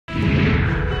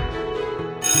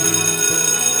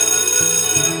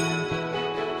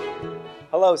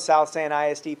Hello, South San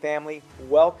ISD family.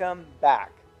 Welcome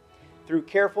back. Through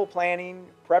careful planning,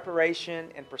 preparation,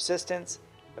 and persistence,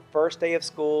 the first day of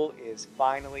school is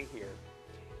finally here.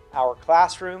 Our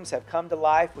classrooms have come to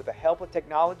life with the help of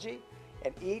technology,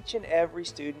 and each and every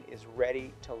student is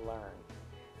ready to learn.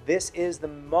 This is the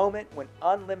moment when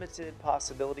unlimited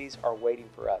possibilities are waiting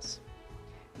for us.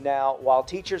 Now, while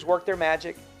teachers work their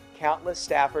magic, countless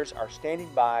staffers are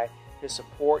standing by to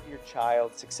support your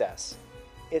child's success.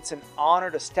 It's an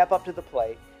honor to step up to the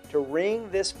plate to ring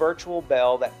this virtual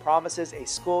bell that promises a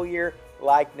school year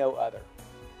like no other.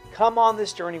 Come on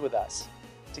this journey with us.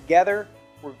 Together,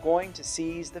 we're going to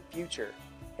seize the future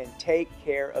and take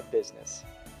care of business.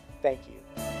 Thank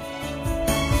you.